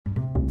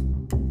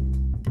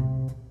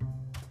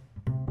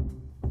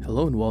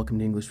Hello and welcome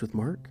to English with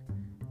Mark.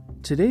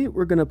 Today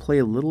we're going to play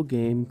a little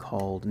game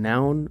called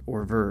Noun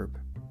or Verb.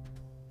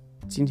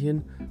 今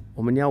天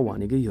我们要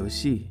玩一个游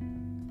戏，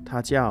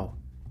它叫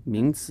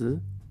名词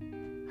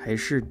还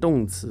是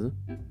动词。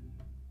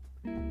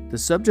The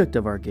subject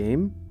of our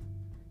game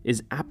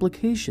is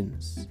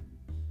applications.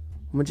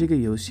 我们这个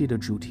游戏的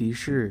主题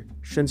是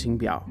申请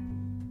表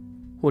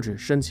或者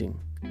申请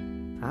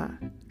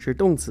是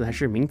动词还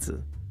是名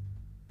词？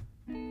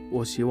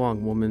我希望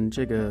我们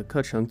这个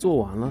课程做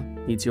完了，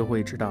你就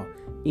会知道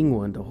英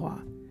文的话，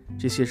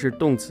这些是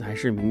动词还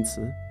是名词。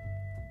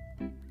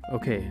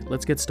Okay,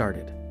 let's get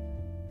started.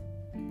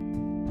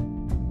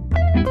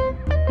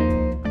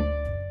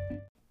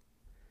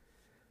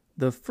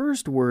 The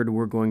first word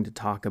we're going to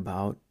talk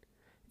about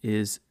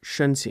is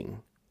申请.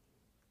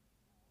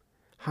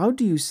 How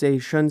do you say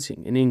申请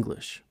in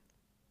English?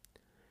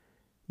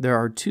 There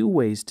are two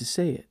ways to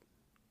say it.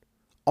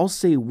 I'll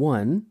say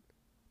one,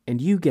 and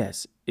you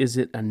guess, is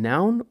it a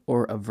noun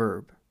or a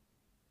verb?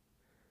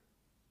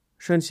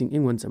 申请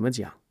英文怎么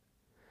讲？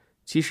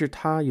其实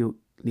它有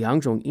两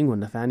种英文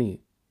的翻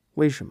译。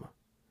为什么？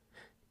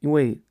因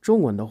为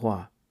中文的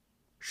话，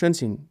申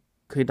请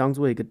可以当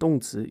做一个动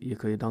词，也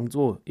可以当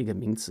做一个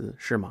名词，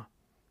是吗？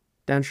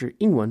但是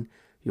英文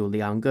有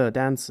两个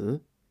单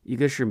词，一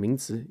个是名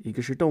词，一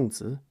个是动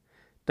词，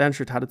但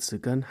是它的词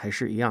根还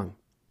是一样。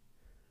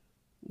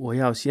我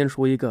要先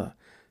说一个，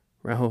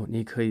然后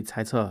你可以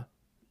猜测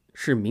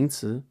是名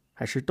词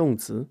还是动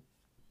词。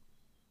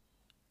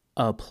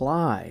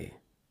Apply.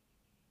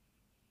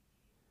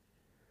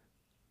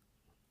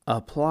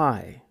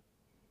 Apply.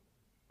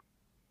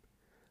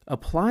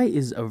 Apply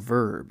is a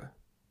verb.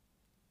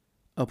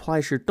 Apply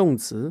是动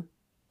词。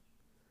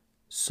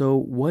So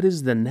what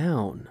is the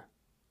noun?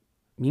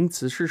 名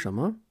词是什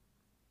么？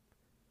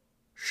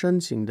申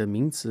请的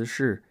名词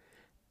是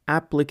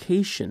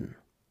application.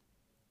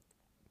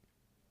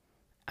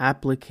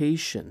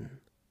 Application.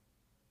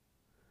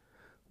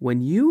 When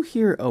you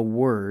hear a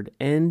word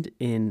end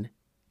in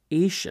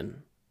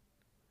ation,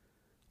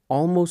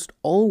 almost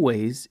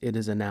always it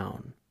is a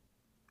noun.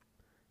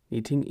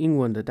 你听英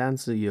文的单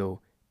词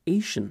有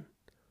ation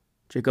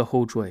这个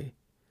后缀，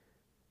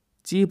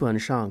基本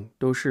上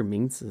都是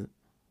名词。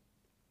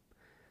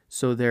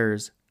So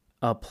there's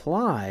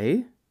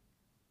apply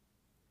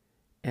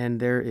and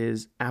there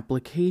is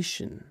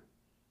application.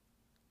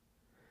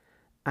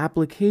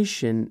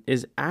 Application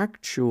is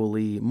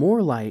actually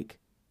more like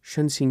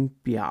申请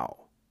表。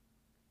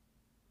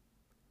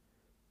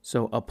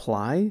So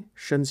apply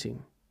申请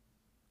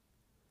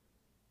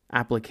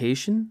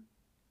application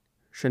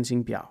申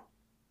请表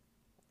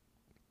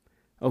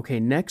Okay,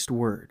 next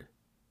word.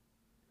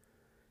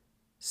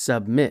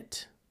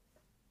 Submit.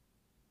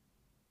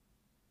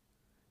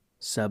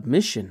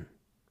 Submission.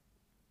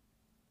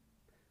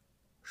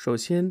 首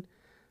先，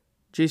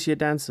这些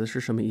单词是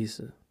什么意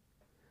思？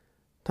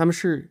它们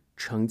是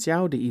成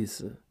交的意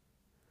思。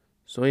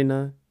所以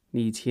呢，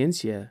你填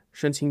写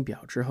申请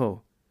表之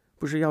后，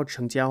不是要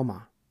成交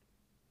吗？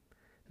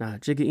那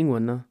这个英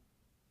文呢？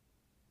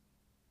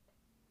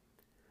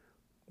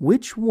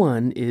 Which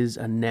one is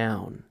a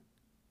noun?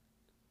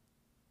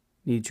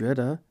 你觉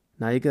得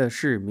哪一个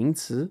是名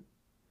词？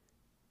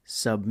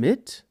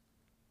 Submit,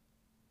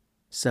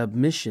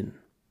 submission.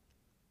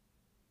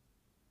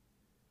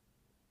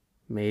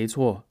 没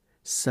错，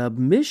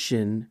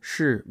 submission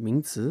是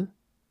名词。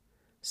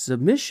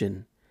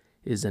Submission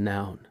is a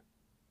noun.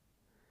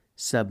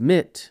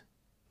 Submit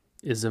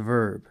is a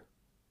verb.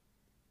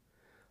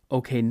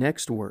 Okay,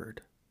 next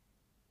word.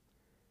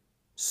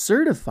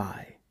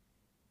 Certify.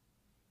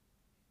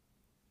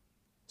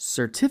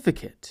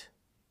 Certificate.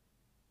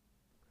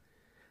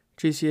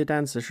 这些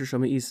单词是什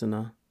么意思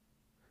呢？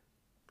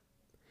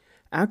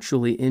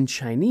 Actually, in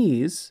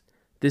Chinese,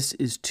 this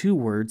is two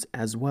words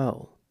as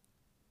well.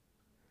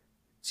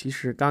 其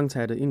实刚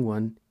才的英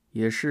文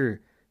也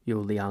是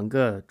有两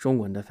个中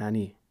文的翻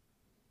译。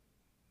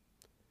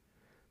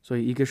所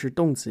以一个是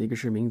动词，一个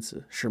是名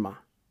词，是吗？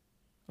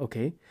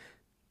 Okay.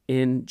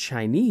 In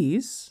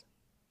Chinese,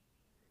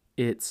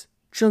 it's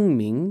证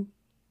明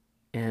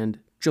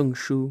and 证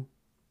书。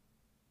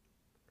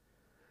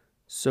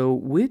So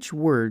which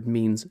word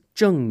means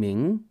证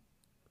明？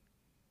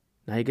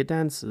哪一个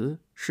单词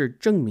是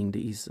证明的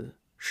意思？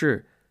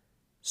是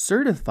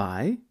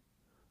certify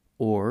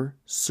or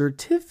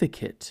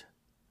certificate?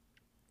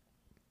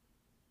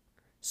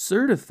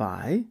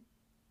 Certify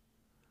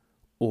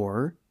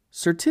or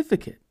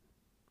certificate?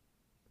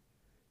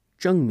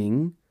 证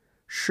明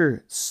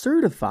是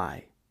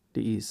certify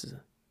的意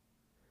思。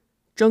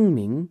证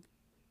明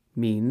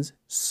means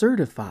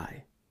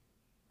certify.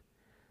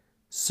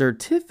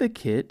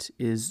 Certificate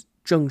is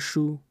证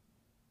书。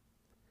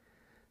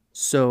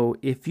So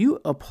if you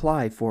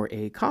apply for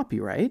a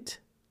copyright,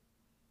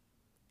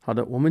 好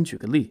的，我们举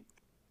个例。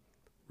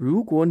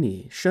如果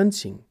你申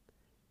请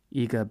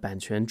一个版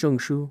权证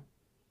书，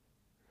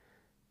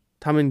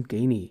他们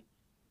给你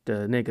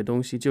的那个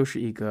东西就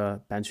是一个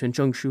版权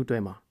证书，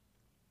对吗？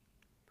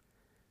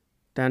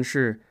但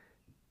是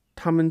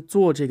他们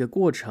做这个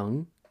过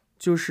程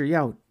就是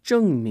要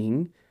证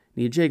明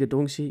你这个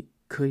东西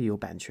可以有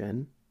版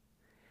权。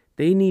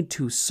They need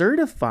to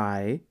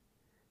certify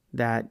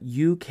that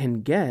you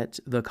can get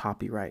the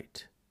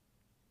copyright.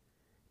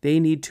 They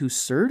need to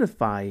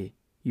certify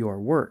your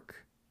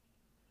work.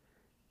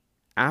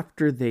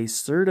 After they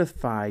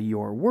certify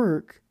your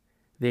work,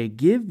 they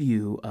give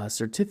you a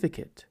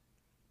certificate.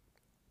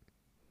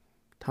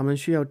 他们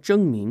需要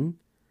证明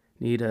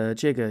你的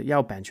这个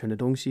要版权的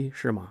东西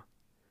是吗？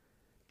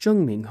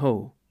证明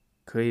后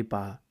可以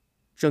把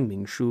证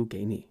明书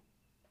给你。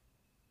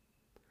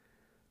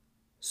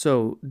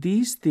So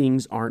these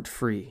things aren't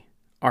free,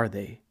 are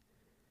they?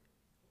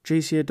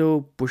 这些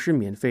都不是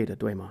免费的，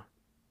对吗？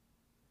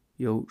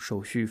有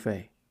手续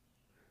费。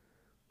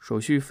手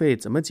续费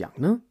怎么讲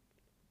呢？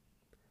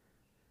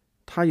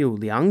它有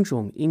2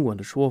种英文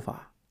的说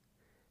法。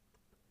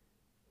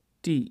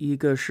第一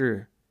个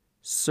是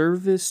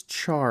service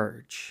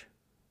charge.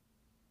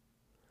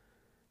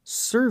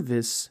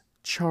 Service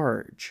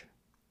charge.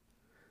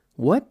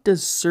 What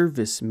does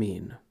service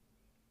mean?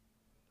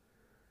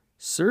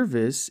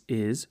 Service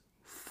is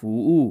服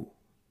务.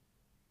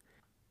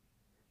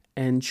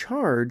 And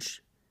charge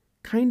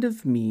kind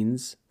of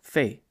means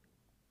费，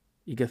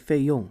一个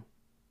费用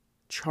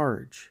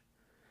charge.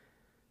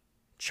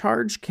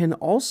 Charge can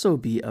also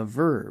be a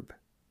verb.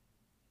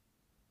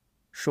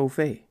 收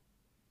费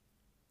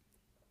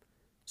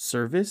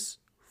service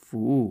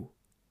服务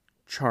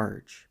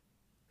charge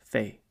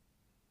费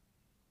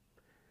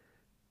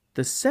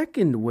The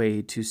second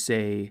way to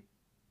say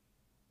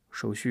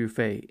手续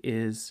费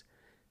is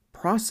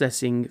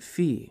processing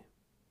fee.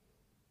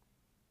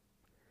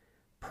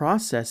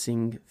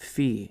 Processing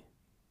fee.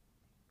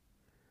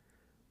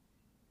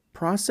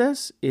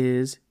 Process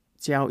is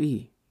交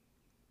易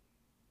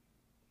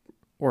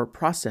or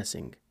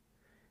processing.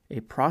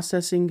 A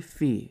processing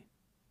fee.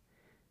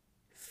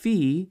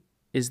 Fee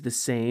is the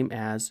same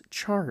as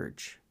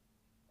charge.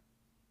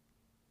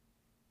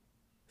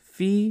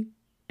 Fee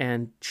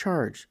and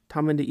charge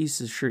它们的意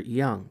思是一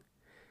样，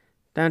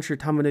但是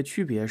它们的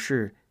区别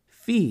是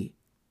fee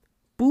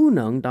不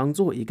能当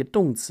做一个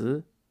动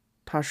词，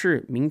它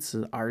是名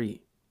词而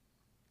已。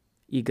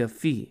一个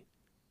fee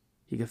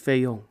一个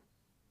费用，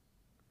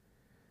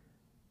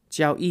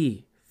交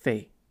易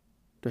费，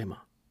对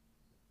吗？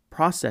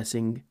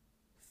 Processing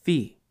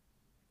fee.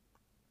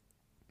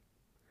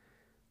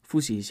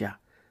 复习一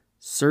下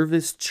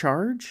Service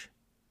charge,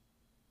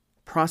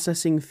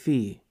 processing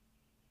fee.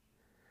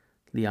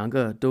 2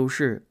个都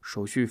是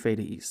手续费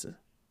的意思。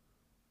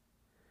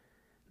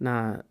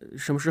那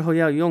什么时候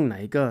要用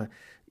哪一个，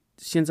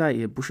现在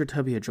也不是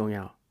特别重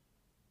要，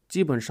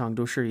基本上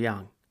都是一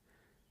样。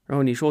然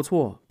后你说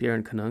错，别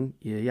人可能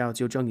也要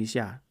纠正一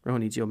下，然后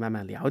你就慢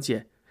慢了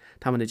解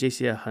他们的这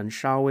些很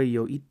稍微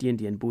有一点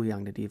点不一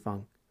样的地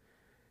方，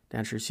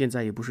但是现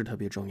在也不是特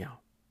别重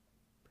要。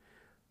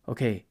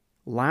Okay,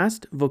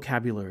 last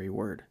vocabulary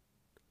word.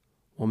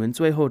 我们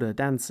最后的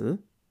单词。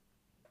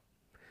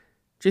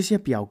这些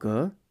表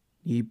格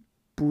你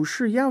不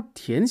是要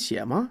填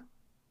写吗？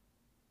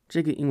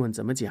这个英文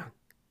怎么讲？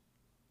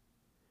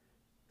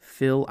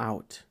 Fill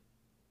out.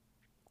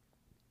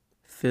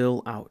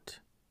 Fill out.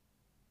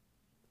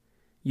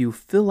 You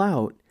fill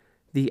out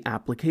the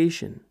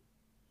application.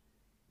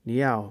 你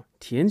要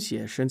填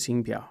写申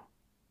请表，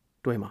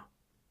对吗？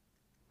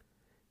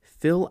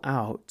 Fill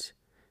out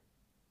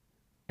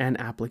an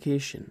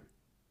application.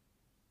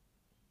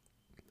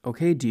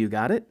 Okay, do you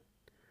got it?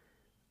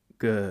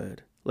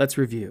 Good. Let's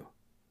review.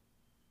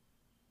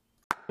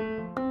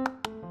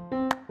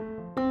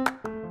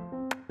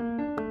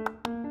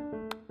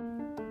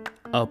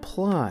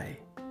 Apply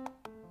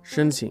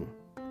申请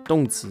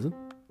动词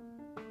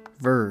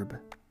verb.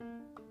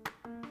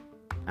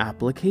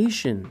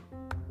 Application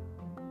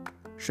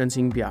申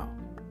请表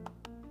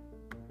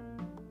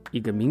一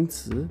个名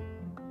词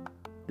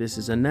This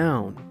is a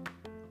noun.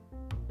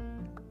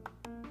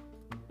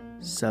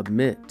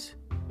 Submit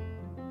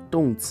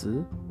动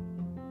词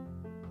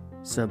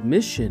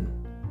Submission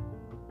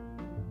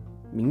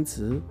名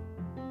词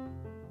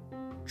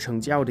成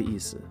交的意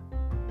思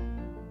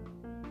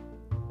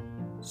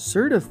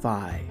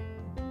Certify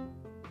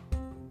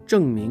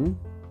证明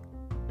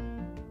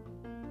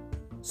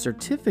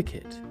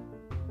Certificate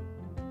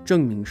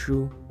证明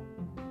书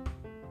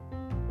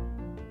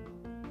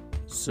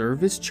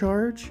Service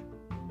charge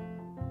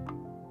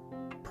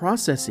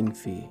Processing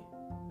fee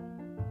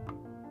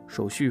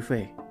手续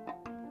费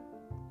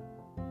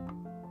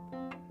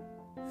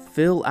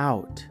Fill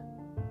out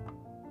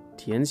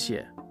填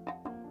写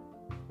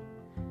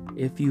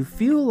If you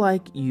feel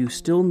like you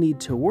still need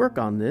to work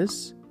on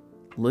this,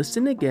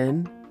 listen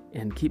again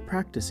and keep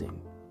practicing.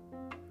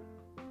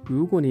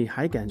 如果你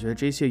还感觉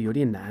这些有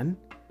点难，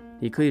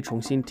你可以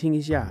重新听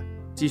一下，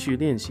继续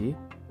练习。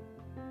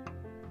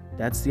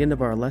That's the end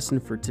of our lesson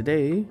for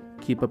today.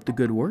 Keep up the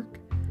good work,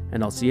 and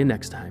I'll see you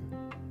next time.